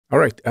All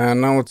right,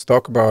 and now let's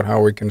talk about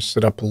how we can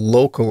set up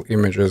local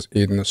images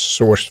in the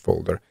source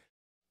folder,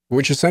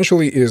 which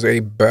essentially is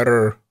a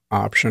better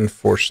option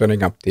for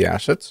setting up the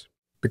assets.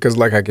 Because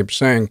like I keep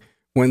saying,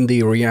 when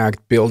the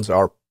React builds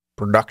our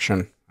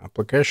production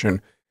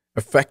application,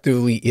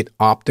 effectively it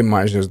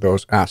optimizes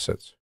those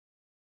assets.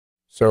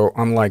 So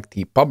unlike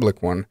the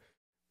public one,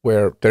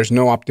 where there's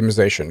no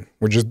optimization,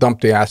 we just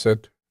dump the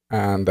asset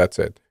and that's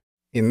it.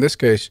 In this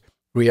case,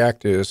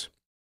 React is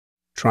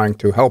trying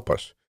to help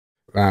us.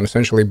 And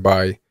essentially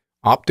by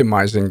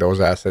optimizing those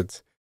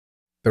assets,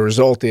 the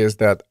result is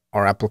that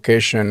our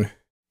application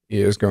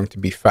is going to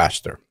be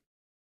faster.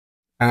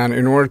 And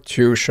in order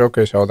to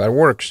showcase how that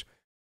works,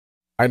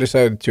 I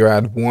decided to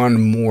add one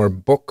more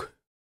book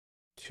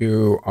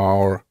to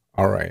our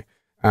array.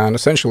 And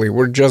essentially,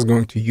 we're just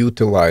going to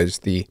utilize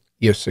the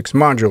ES6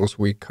 modules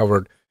we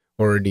covered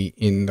already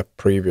in the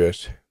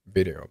previous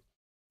video.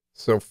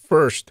 So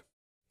first,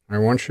 I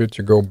want you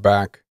to go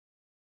back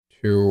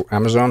to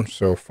Amazon.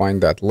 So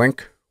find that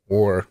link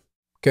or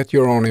get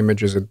your own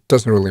images. It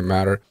doesn't really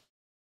matter.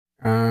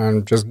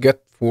 And just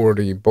get for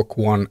the book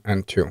 1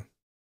 and 2.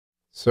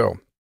 So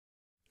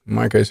in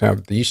my case, I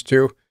have these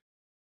two.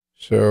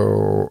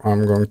 So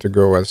I'm going to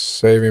go as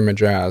save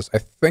image as. I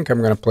think I'm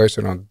going to place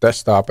it on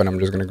desktop and I'm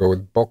just going to go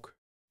with book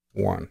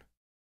 1.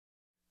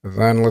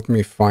 Then let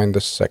me find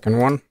the second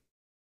one.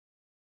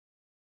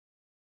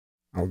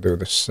 I'll do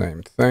the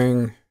same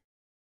thing.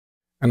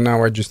 And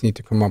now I just need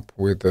to come up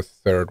with the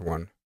third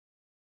one.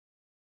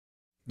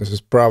 This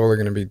is probably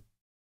going to be a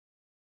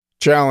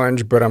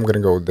challenge, but I'm going to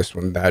go with this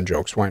one, dad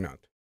jokes, why not?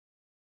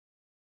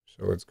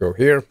 So let's go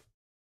here,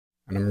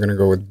 and I'm going to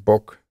go with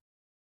book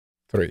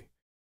 3.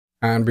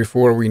 And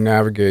before we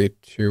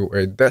navigate to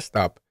a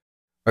desktop,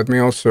 let me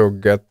also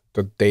get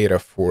the data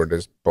for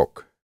this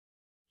book.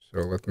 So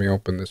let me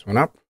open this one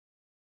up.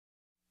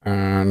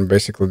 And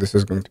basically this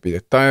is going to be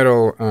the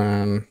title,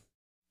 and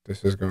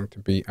this is going to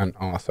be an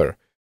author.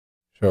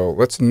 So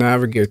let's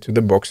navigate to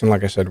the books. And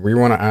like I said, we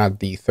want to add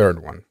the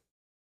third one.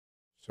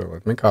 So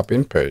let me copy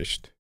and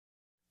paste.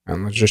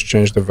 And let's just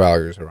change the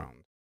values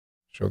around.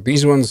 So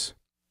these ones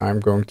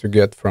I'm going to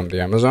get from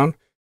the Amazon.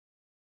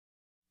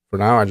 For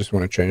now, I just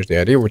want to change the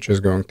ID, which is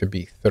going to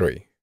be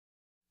 3.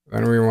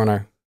 Then we want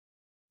to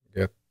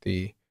get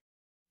the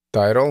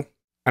title.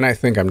 And I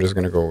think I'm just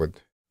going to go with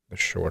the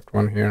short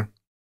one here.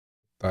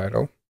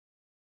 Title.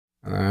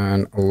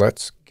 And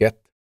let's get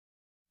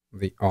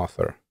the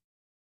author.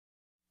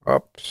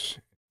 Oops,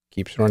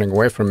 keeps running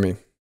away from me.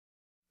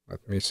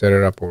 Let me set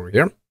it up over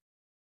here.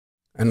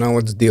 And now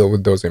let's deal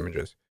with those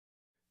images.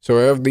 So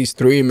I have these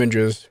 3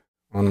 images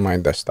on my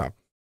desktop.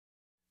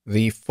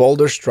 The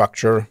folder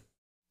structure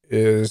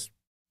is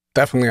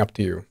definitely up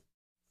to you.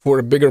 For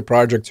a bigger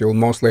project, you'll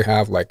mostly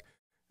have like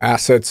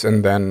assets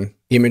and then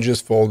images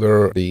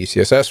folder, the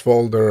CSS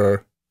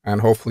folder,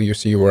 and hopefully you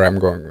see where I'm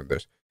going with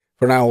this.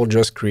 For now, I'll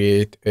just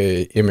create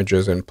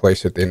images and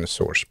place it in the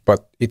source,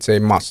 but it's a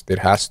must. It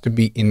has to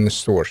be in the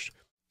source.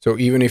 So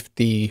even if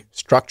the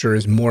structure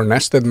is more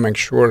nested, make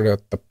sure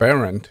that the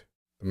parent,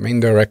 the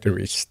main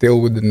directory, is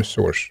still within the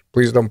source.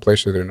 Please don't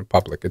place it in the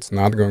public. It's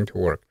not going to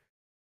work.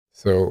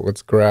 So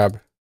let's grab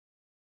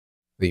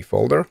the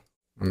folder,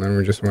 and then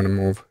we just want to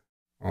move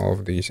all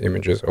of these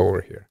images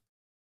over here.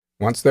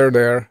 Once they're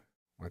there,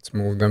 let's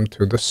move them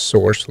to the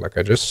source, like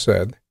I just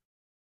said.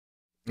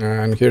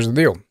 And here's the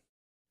deal.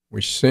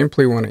 We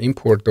simply want to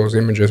import those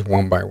images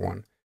one by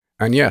one.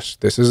 And yes,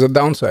 this is a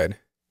downside.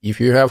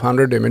 If you have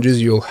 100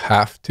 images, you'll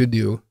have to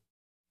do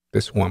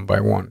this one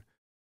by one.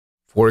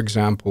 For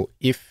example,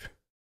 if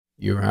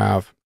you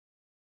have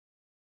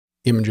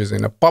images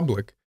in a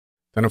public,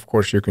 then of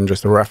course you can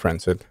just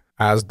reference it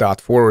as ./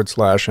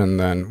 and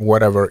then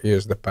whatever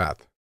is the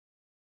path.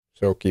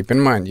 So keep in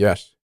mind,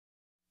 yes,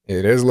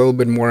 it is a little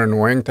bit more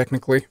annoying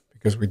technically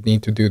because we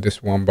need to do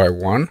this one by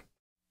one,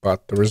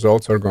 but the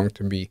results are going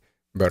to be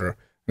better.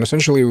 And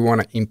essentially we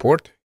want to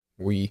import,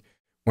 we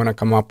want to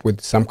come up with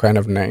some kind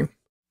of name,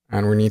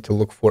 and we need to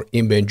look for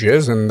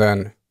images and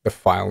then the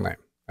file name.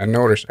 And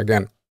notice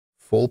again,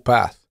 full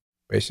path,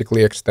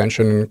 basically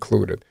extension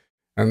included.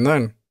 And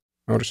then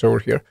notice over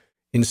here,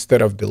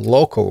 instead of the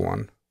local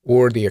one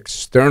or the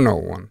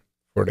external one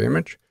for the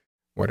image,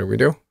 what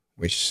do?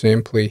 We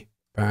simply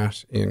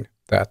pass in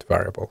that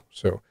variable.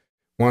 So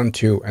 1,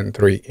 2, and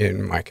 3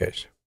 in my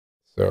case.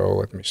 So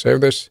let me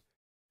save this.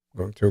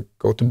 I'm going to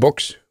go to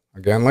books.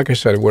 Again, like I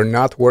said, we're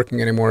not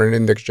working anymore in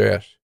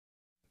index.js.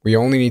 We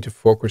only need to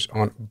focus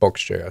on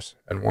books.js.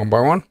 And one by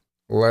one,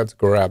 let's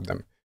grab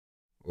them.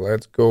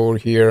 Let's go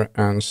here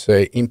and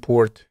say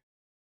import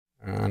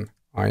and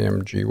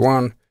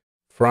img1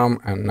 from,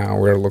 and now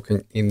we're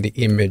looking in the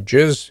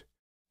images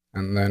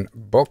and then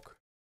book.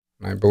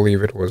 And I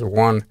believe it was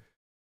 1.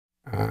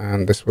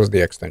 And this was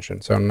the extension.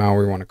 So now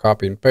we want to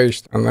copy and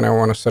paste. And then I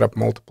want to set up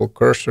multiple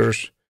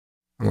cursors.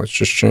 And let's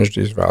just change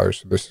these values.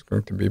 So this is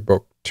going to be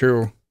book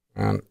 2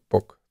 and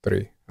book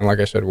 3. And like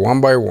I said, one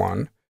by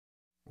one,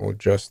 we'll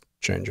just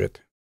change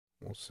it.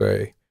 We'll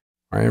say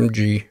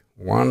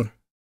img1,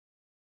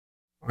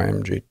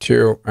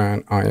 img2,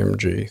 and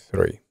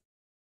img3.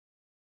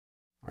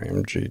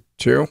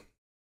 img2.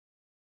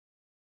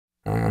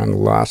 And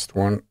last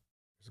one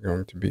is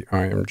going to be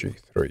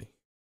img3.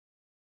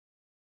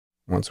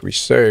 Once we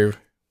save,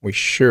 we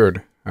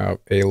should have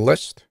a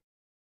list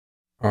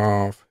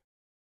of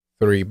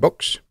 3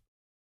 books.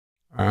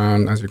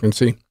 And as you can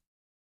see,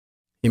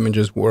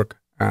 images work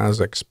as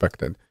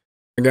expected.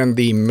 Again,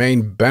 the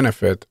main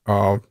benefit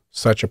of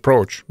such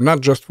approach,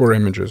 not just for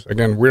images,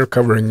 again, we're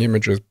covering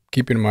images,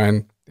 keep in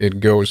mind it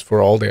goes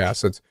for all the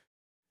assets,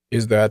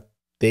 is that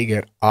they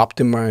get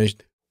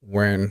optimized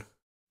when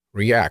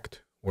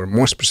React, or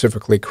more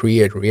specifically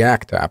Create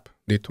React app,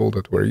 the tool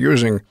that we're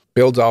using,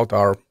 builds out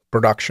our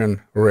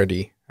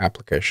production-ready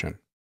application.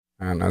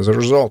 And as a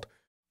result,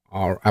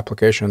 our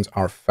applications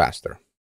are faster.